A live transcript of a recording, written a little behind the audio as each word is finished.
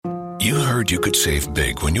You heard you could save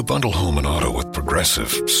big when you bundle home and auto with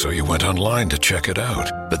Progressive, so you went online to check it out.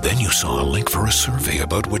 But then you saw a link for a survey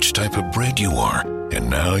about which type of bread you are. And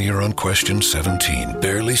now you're on question 17,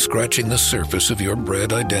 barely scratching the surface of your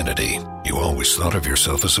bread identity. You always thought of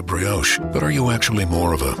yourself as a brioche, but are you actually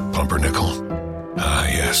more of a pumpernickel? Ah,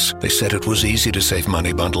 yes. They said it was easy to save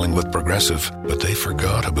money bundling with Progressive, but they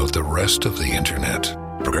forgot about the rest of the internet.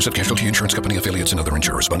 Progressive Casualty Insurance Company, affiliates, and other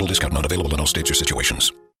insurers. Bundle discount not available in all states or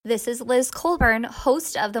situations. This is Liz Colburn,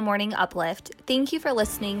 host of The Morning Uplift. Thank you for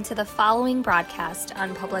listening to the following broadcast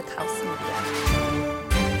on Public House Media.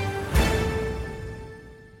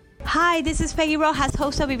 Hi, this is Peggy Rojas,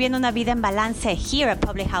 host of Viviendo una Vida en Balance here at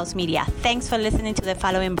Public House Media. Thanks for listening to the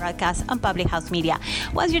following broadcast on Public House Media.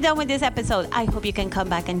 Once you're done with this episode, I hope you can come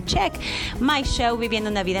back and check my show, Viviendo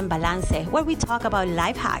una Vida en Balance, where we talk about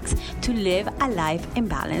life hacks to live a life in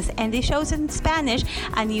balance. And this show's in Spanish.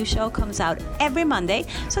 A new show comes out every Monday,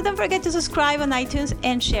 so don't forget to subscribe on iTunes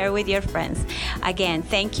and share with your friends. Again,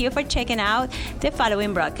 thank you for checking out the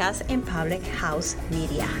following broadcast in Public House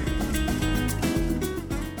Media.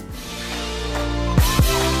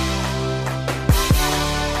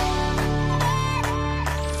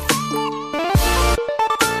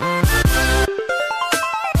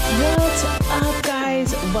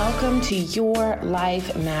 Welcome to Your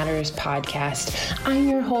Life Matters podcast. I'm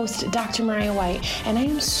your host, Dr. Mariah White, and I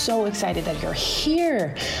am so excited that you're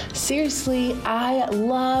here. Seriously, I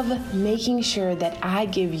love making sure that I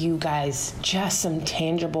give you guys just some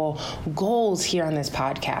tangible goals here on this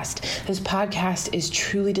podcast. This podcast is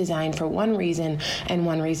truly designed for one reason and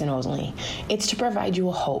one reason only. It's to provide you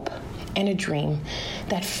a hope and a dream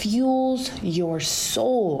that fuels your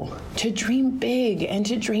soul to dream big and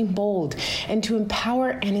to dream bold and to empower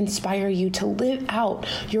and inspire you to live out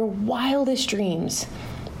your wildest dreams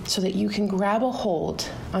so that you can grab a hold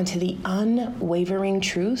onto the unwavering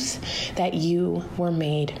truth that you were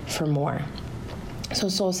made for more. So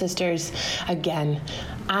soul sisters, again,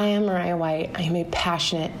 I am Mariah White. I am a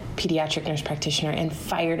passionate pediatric nurse practitioner and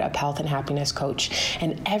fired up health and happiness coach.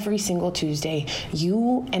 And every single Tuesday,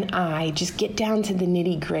 you and I just get down to the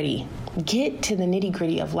nitty gritty. Get to the nitty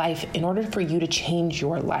gritty of life in order for you to change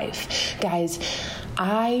your life. Guys,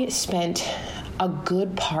 I spent a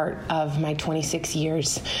good part of my 26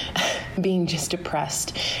 years being just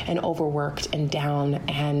depressed and overworked and down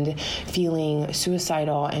and feeling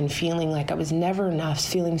suicidal and feeling like I was never enough,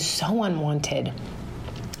 feeling so unwanted.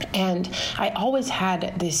 And I always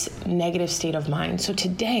had this negative state of mind. So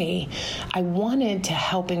today, I wanted to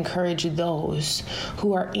help encourage those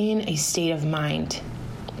who are in a state of mind,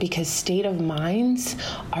 because state of minds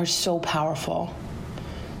are so powerful.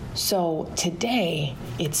 So today,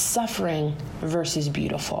 it's suffering versus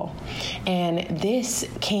beautiful. And this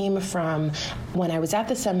came from when I was at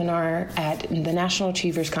the seminar at the National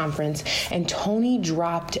Achievers Conference, and Tony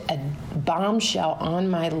dropped a bombshell on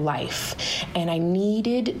my life. And I knew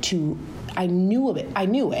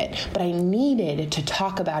it, but I needed to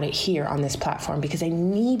talk about it here on this platform because I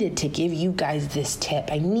needed to give you guys this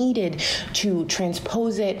tip. I needed to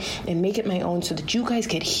transpose it and make it my own so that you guys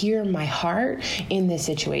could hear my heart in this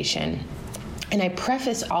situation. And I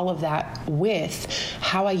preface all of that with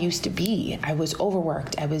how I used to be. I was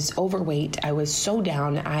overworked. I was overweight. I was so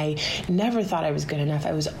down. I never thought I was good enough.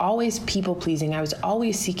 I was always people pleasing. I was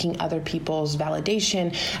always seeking other people's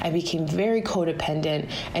validation. I became very codependent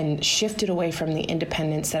and shifted away from the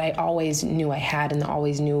independence that I always knew I had and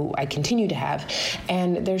always knew I continue to have.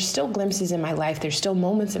 And there's still glimpses in my life. There's still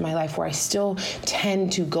moments in my life where I still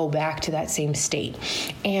tend to go back to that same state.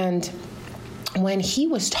 And when he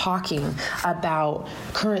was talking about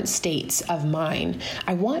current states of mind,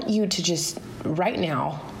 I want you to just right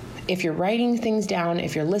now, if you're writing things down,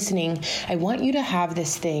 if you're listening, I want you to have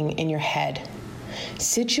this thing in your head.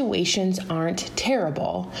 Situations aren't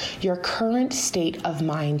terrible. Your current state of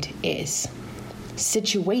mind is.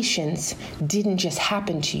 Situations didn't just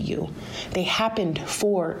happen to you. They happened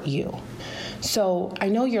for you. So I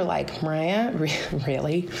know you're like, Mariah,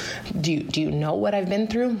 really? Do you know what I've been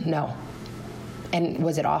through? No. And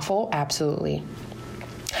was it awful? Absolutely.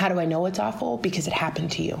 How do I know it's awful? Because it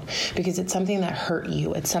happened to you. Because it's something that hurt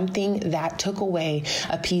you. It's something that took away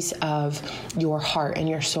a piece of your heart and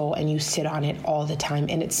your soul, and you sit on it all the time.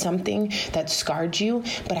 And it's something that scarred you.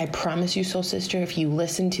 But I promise you, soul sister, if you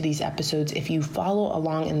listen to these episodes, if you follow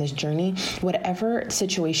along in this journey, whatever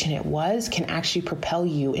situation it was can actually propel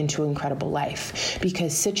you into incredible life.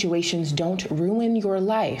 Because situations don't ruin your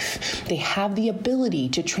life. They have the ability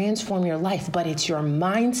to transform your life, but it's your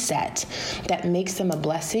mindset that makes them a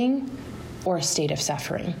blessing or a state of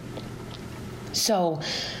suffering. So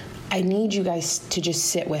I need you guys to just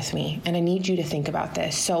sit with me, and I need you to think about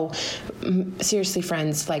this. So seriously,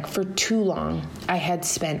 friends, like for too long, I had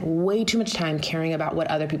spent way too much time caring about what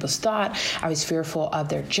other people thought. I was fearful of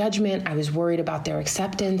their judgment. I was worried about their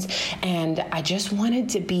acceptance. And I just wanted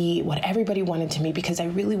to be what everybody wanted to me because I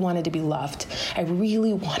really wanted to be loved. I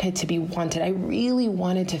really wanted to be wanted. I really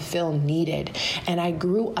wanted to feel needed. And I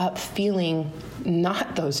grew up feeling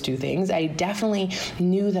not those two things. I definitely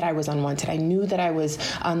knew that I was unwanted. I knew that I was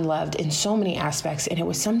unloved in so many aspects, and it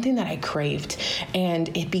was something that I craved,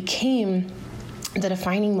 and it became the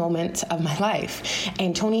defining moment of my life.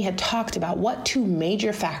 And Tony had talked about what two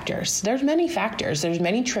major factors. There's many factors, there's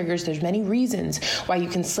many triggers, there's many reasons why you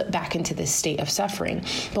can slip back into this state of suffering.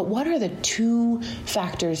 But what are the two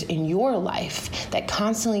factors in your life that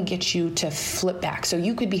constantly get you to flip back? So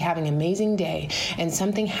you could be having an amazing day and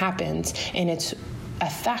something happens and it's a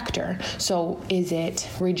factor. So is it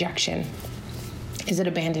rejection? Is it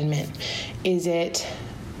abandonment? Is it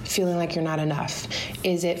feeling like you're not enough?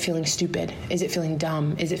 Is it feeling stupid? Is it feeling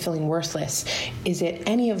dumb? Is it feeling worthless? Is it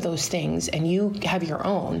any of those things? And you have your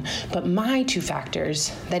own. But my two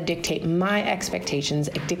factors that dictate my expectations,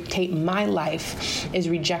 dictate my life, is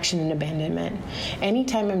rejection and abandonment.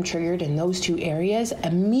 Anytime I'm triggered in those two areas,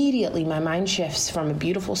 immediately my mind shifts from a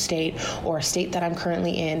beautiful state or a state that I'm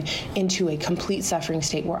currently in into a complete suffering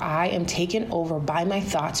state where I am taken over by my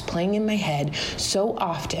thoughts playing in my head so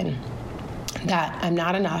often that I'm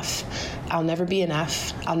not enough, I'll never be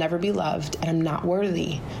enough, I'll never be loved, and I'm not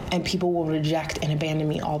worthy, and people will reject and abandon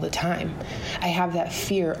me all the time. I have that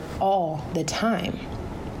fear all the time.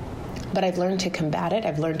 But I've learned to combat it.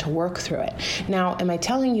 I've learned to work through it. Now, am I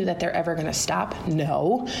telling you that they're ever going to stop?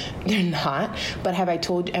 No, they're not. But am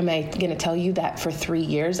I going to tell you that for 3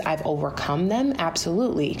 years I've overcome them?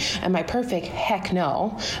 Absolutely. Am I perfect? Heck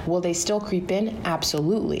no. Will they still creep in?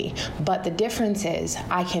 Absolutely. But the difference is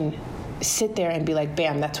I can sit there and be like,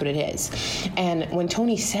 bam, that's what it is. And when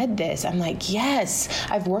Tony said this, I'm like, yes,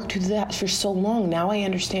 I've worked with that for so long. Now I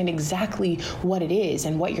understand exactly what it is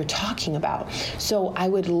and what you're talking about. So I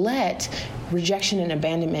would let rejection and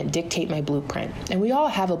abandonment dictate my blueprint. And we all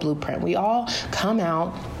have a blueprint. We all come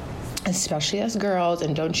out, especially as girls,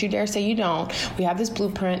 and don't you dare say you don't, we have this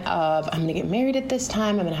blueprint of, I'm going to get married at this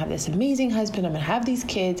time, I'm going to have this amazing husband, I'm going to have these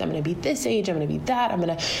kids, I'm going to be this age, I'm going to be that, I'm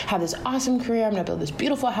going to have this awesome career, I'm going to build this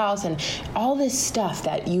beautiful house, and all this stuff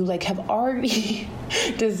that you have already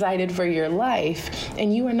decided for your life,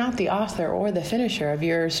 and you are not the author or the finisher of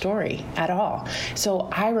your story at all. So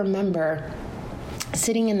I remember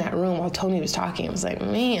sitting in that room while Tony was talking, I was like,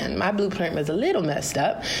 man, my blueprint was a little messed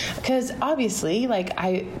up because obviously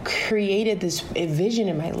I created this vision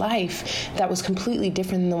in my life that was completely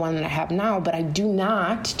different than the one that I have now, but I do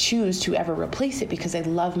not choose to ever replace it because I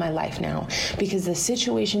love my life now. Because the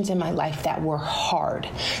situations in my life that were hard,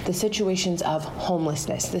 the situations of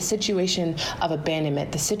homelessness, the situation of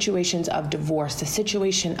abandonment, the situations of divorce, the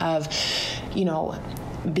situation of,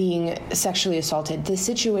 being sexually assaulted, the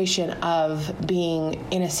situation of being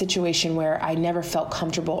in a situation where I never felt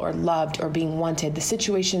comfortable or loved or being wanted, the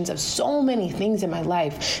situations of so many things in my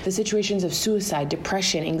life, the situations of suicide,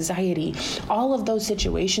 depression, anxiety, all of those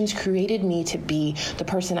situations created me to be the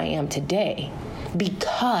person I am today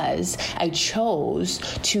because I chose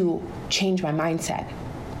to change my mindset.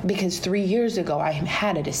 Because 3 years ago, I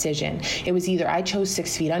had a decision. It was either I chose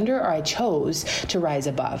 6 feet under or I chose to rise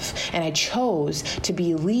above. And I chose to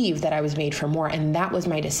believe that I was made for more. And that was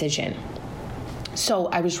my decision. So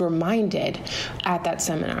I was reminded at that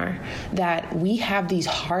seminar that we have these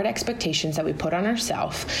hard expectations that we put on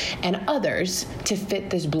ourselves and others to fit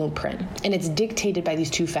this blueprint. And it's dictated by these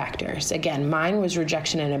two factors. Again, mine was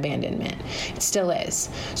rejection and abandonment. It still is.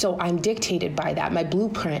 So I'm dictated by that. My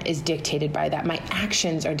blueprint is dictated by that. My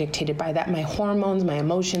actions are dictated by that. My hormones, my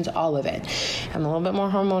emotions, all of it. I'm a little bit more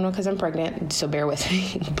hormonal because I'm pregnant, so bear with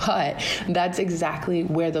me. But that's exactly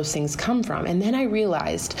where those things come from. And then I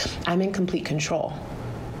realized I'm in complete control.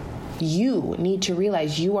 You need to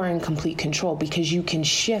realize you are in complete control because you can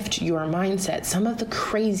shift your mindset. Some of the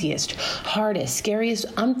craziest, hardest, scariest,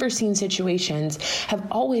 unforeseen situations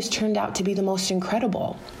have always turned out to be the most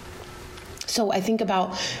incredible. So I think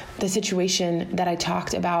about the situation that I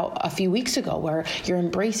talked about a few weeks ago where you're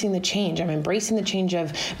embracing the change. I'm embracing the change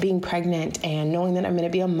of being pregnant and knowing that I'm going to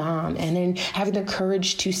be a mom and then having the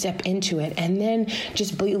courage to step into it and then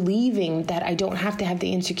just believing that I don't have to have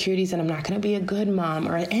the insecurities that I'm not going to be a good mom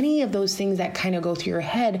or any of those things that kind of go through your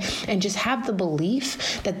head, and just have the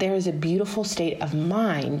belief that there is a beautiful state of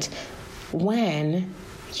mind when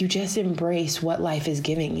you just embrace what life is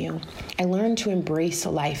giving you. I learned to embrace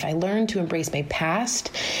life. I learned to embrace my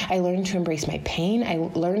past. I learned to embrace my pain. I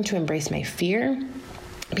learned to embrace my fear.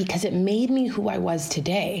 because it made me who I was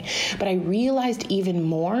today. But I realized even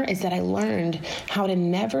more is that I learned how to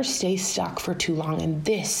never stay stuck for too long. And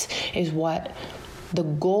this is what the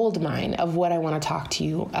gold mine of what I want to talk to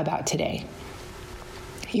you about today.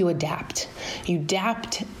 You adapt. You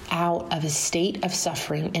adapt out of a state of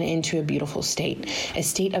suffering and into a beautiful state, a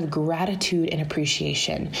state of gratitude and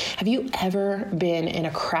appreciation. Have you ever been in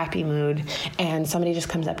a crappy mood and somebody just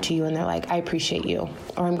comes up to you and they're like, I appreciate you,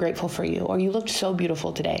 or I'm grateful for you, or you looked so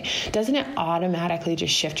beautiful today? Doesn't it automatically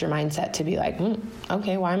just shift your mindset to be like,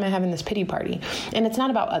 okay, why am I having this pity party? And it's not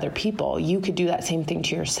about other people. You could do that same thing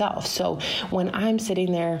to yourself. So when I'm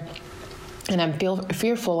sitting there and I'm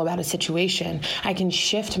fearful about a situation, I can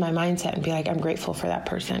shift my mindset and be like, I'm grateful for that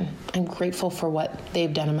person. I'm grateful for what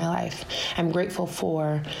they've done in my life. I'm grateful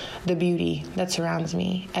for the beauty that surrounds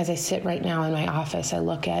me. As I sit right now in my office, I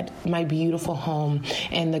look at my beautiful home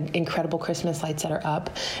and the incredible Christmas lights that are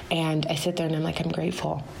up, and I sit there and I'm like, I'm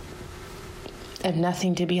grateful. I have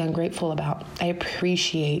nothing to be ungrateful about. I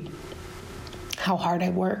appreciate how hard I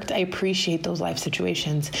worked. I appreciate those life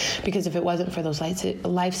situations, because if it wasn't for those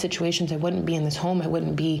life situations, I wouldn't be in this home. I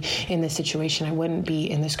wouldn't be in this situation. I wouldn't be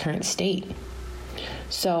in this current state.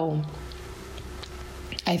 So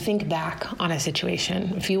I think back on a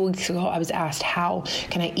situation. A few weeks ago, I was asked, how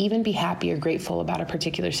can I even be happy or grateful about a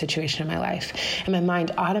particular situation in my life? And my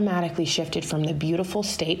mind automatically shifted from the beautiful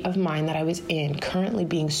state of mind that I was in, currently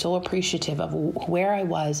being so appreciative of where I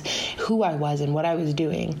was, who I was, and what I was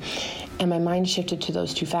doing. And my mind shifted to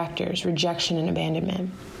those two factors, rejection and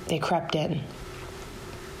abandonment. They crept in,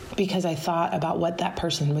 because I thought about what that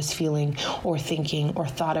person was feeling or thinking or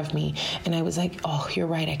thought of me. And I was like, oh, you're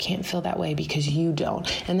right. I can't feel that way because you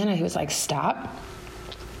don't. And then I was like, stop.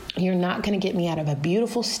 You're not going to get me out of a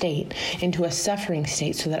beautiful state into a suffering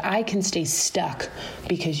state so that I can stay stuck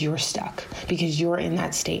because you're stuck, because you're in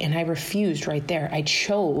that state. And I refused right there. I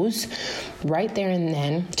chose right there and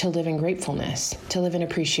then to live in gratefulness, to live in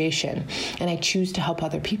appreciation. And I choose to help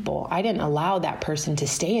other people. I didn't allow that person to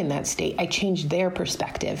stay in that state. I changed their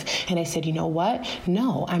perspective. And I said, you know what?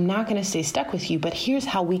 No, I'm not going to stay stuck with you, but here's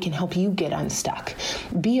how we can help you get unstuck.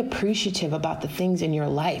 Be appreciative about the things in your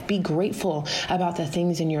life. Be grateful about the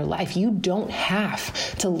things in your life. You don't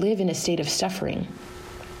have to live in a state of suffering.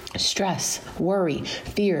 Stress, worry,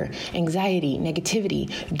 fear, anxiety, negativity.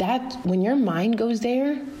 That when your mind goes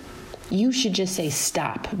there, you should just say,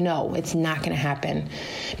 stop. No, it's not going to happen,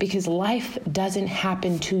 because life doesn't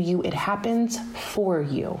happen to you. It happens for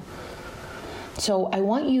you. So I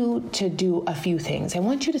want you to do a few things. I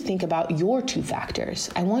want you to think about your two factors.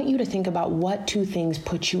 I want you to think about what two things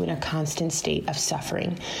put you in a constant state of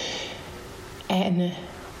suffering. And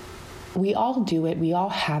we all do it. We all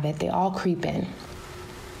have it. They all creep in.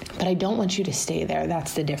 But I don't want you to stay there.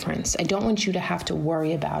 That's the difference. I don't want you to have to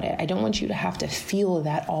worry about it. I don't want you to have to feel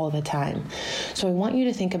that all the time. So I want you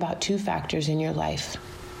to think about two factors in your life.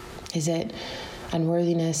 Is it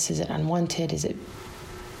unworthiness? Is it unwanted? Is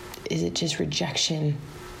it just rejection?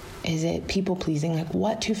 Is it people pleasing? Like,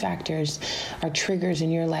 what two factors are triggers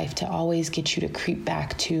in your life to always get you to creep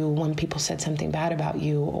back to when people said something bad about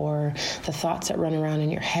you, or the thoughts that run around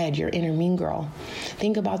in your head, your inner mean girl?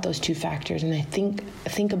 Think about those two factors, and I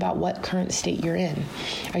think about what current state you're in.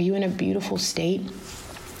 Are you in a beautiful state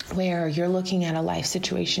where you're looking at a life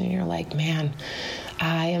situation and you're like, man,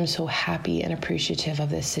 I am so happy and appreciative of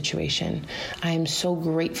this situation. I am so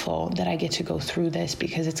grateful that I get to go through this,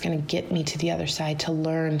 because it's going to get me to the other side to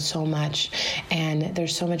learn so much. And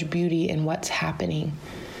there's so much beauty in what's happening.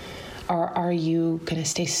 Or are you going to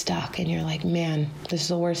stay stuck and you're like, man, this is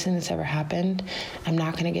the worst thing that's ever happened. I'm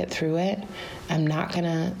not going to get through it. I'm not going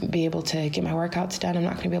to be able to get my workouts done. I'm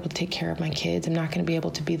not going to be able to take care of my kids. I'm not going to be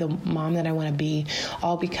able to be the mom that I want to be,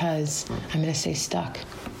 all because I'm going to stay stuck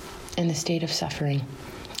in the state of suffering.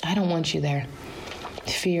 I don't want you there.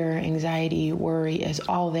 Fear, anxiety, worry is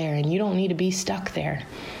all there, and you don't need to be stuck there.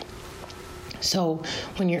 So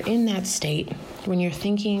when you're in that state, when you're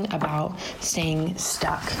thinking about staying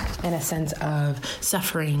stuck in a sense of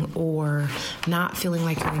suffering, or not feeling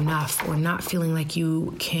like you're enough, or not feeling like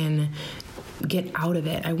you can get out of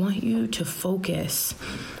it, I want you to focus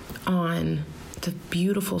on the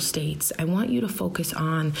beautiful states. I want you to focus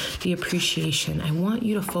on the appreciation. I want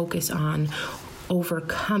you to focus on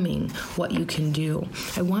overcoming what you can do.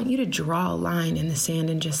 I want you to draw a line in the sand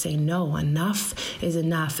and just say, no, enough is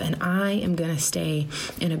enough. And I am going to stay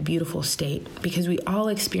in a beautiful state, because we all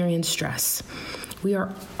experience stress. We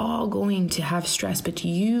are all going to have stress, but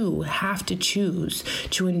you have to choose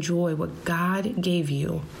to enjoy what God gave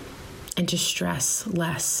you and to stress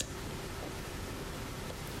less.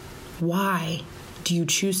 Why do you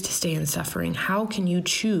choose to stay in suffering? How can you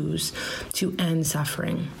choose to end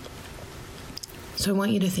suffering? So I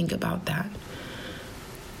want you to think about that.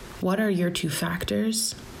 What are your 2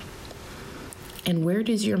 factors? And where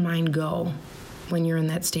does your mind go when you're in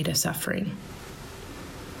that state of suffering?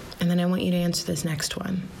 And then I want you to answer this next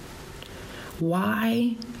one.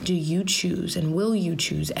 Why do you choose and will you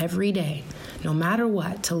choose every day, no matter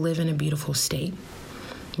what, to live in a beautiful state?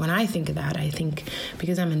 When I think of that, I think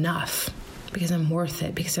because I'm enough, because I'm worth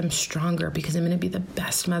it, because I'm stronger, because I'm going to be the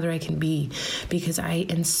best mother I can be, because I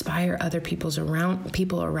inspire other people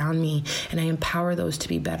around me, and I empower those to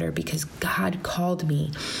be better, because God called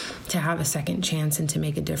me to have a second chance and to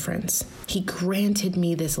make a difference. He granted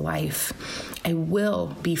me this life. I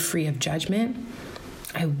will be free of judgment.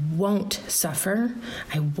 I won't suffer.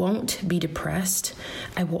 I won't be depressed.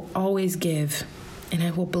 I will always give, and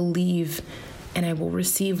I will believe, and I will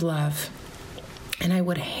receive love. And I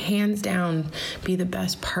would hands down be the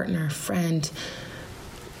best partner, friend,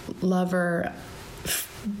 lover,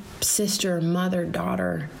 sister, mother,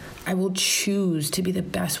 daughter. I will choose to be the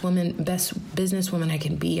best woman, best businesswoman I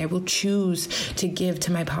can be. I will choose to give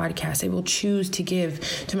to my podcast. I will choose to give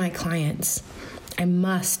to my clients. I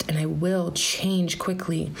must and I will change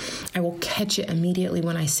quickly. I will catch it immediately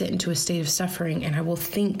when I sit into a state of suffering, and I will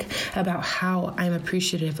think about how I'm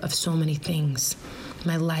appreciative of so many things.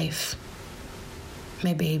 My life,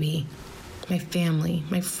 my baby, my family,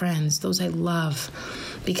 my friends, those I love.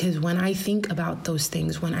 Because when I think about those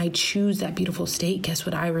things, when I choose that beautiful state, guess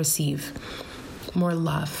what I receive? More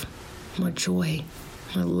love, more joy,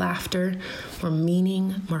 more laughter, more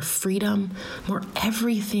meaning, more freedom, more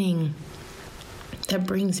everything that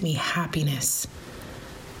brings me happiness.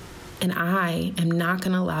 And I am not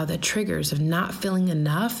going to allow the triggers of not feeling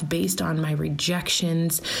enough based on my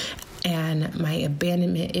rejections and my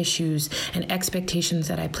abandonment issues and expectations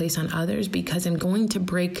that I place on others, because I'm going to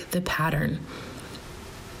break the pattern.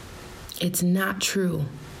 It's not true.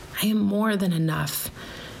 I am more than enough.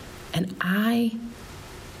 And I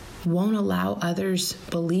won't allow others'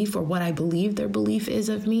 belief or what I believe their belief is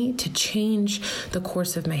of me to change the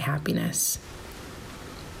course of my happiness.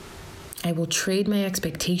 I will trade my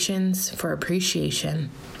expectations for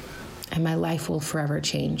appreciation, and my life will forever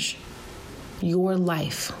change. Your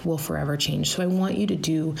life will forever change. So I want you to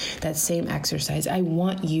do that same exercise. I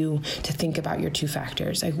want you to think about your 2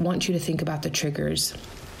 factors. I want you to think about the triggers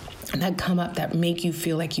that come up that make you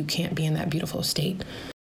feel like you can't be in that beautiful state.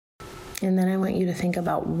 And then I want you to think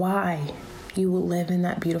about why you will live in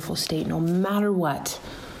that beautiful state no matter what.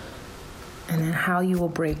 And then how you will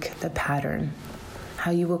break the pattern.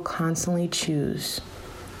 How you will constantly choose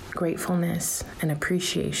gratefulness and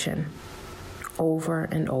appreciation over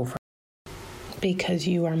and over. Because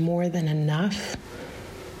you are more than enough.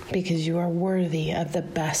 Because you are worthy of the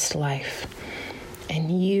best life.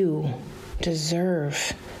 And you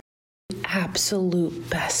deserve the absolute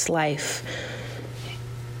best life.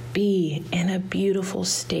 Be in a beautiful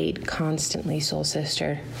state constantly, soul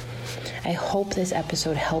sister. I hope this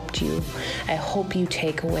episode helped you. I hope you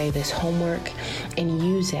take away this homework and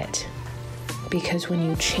use it. Because when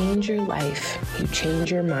you change your life, you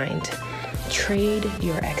change your mind. Trade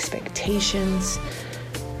your expectations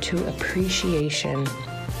to appreciation,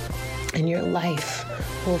 and your life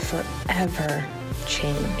will forever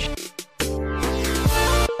change.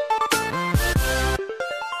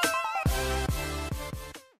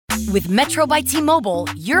 With Metro by T-Mobile,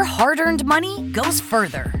 your hard-earned money goes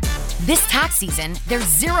further. This tax season, there's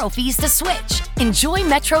 0 fees to switch. Enjoy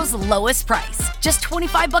Metro's lowest price, just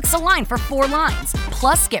 $25 a line for 4 lines.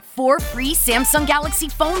 Plus, get 4 free Samsung Galaxy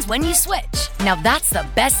phones when you switch. Now that's the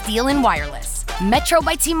best deal in wireless. Metro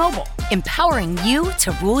by T-Mobile, empowering you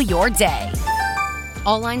to rule your day.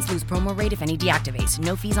 All lines lose promo rate if any deactivates.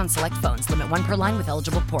 No fees on select phones. Limit 1 per line with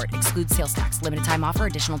eligible port. Excludes sales tax. Limited time offer.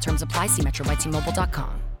 Additional terms apply. See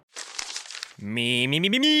metrobytmobile.com.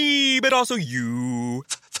 Me, but also you.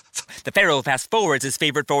 The Pharaoh fast forwards his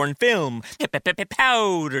favorite foreign film,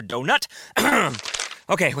 Powder Donut.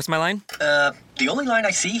 Okay, what's my line? The only line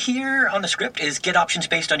I see here on the script is get options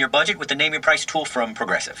based on your budget with the Name Your Price tool from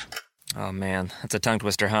Progressive. Oh man, that's a tongue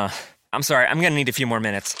twister, huh? I'm sorry, I'm gonna need a few more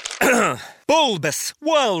minutes. Bulbous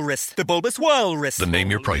Walrus, the Bulbous Walrus. The Name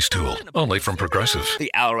Your Price tool, only from Progressive.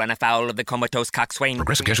 The owl ran afoul of the comatose coxswain.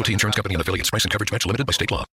 Progressive Casualty Insurance Company and affiliates. Price and coverage match limited by state law.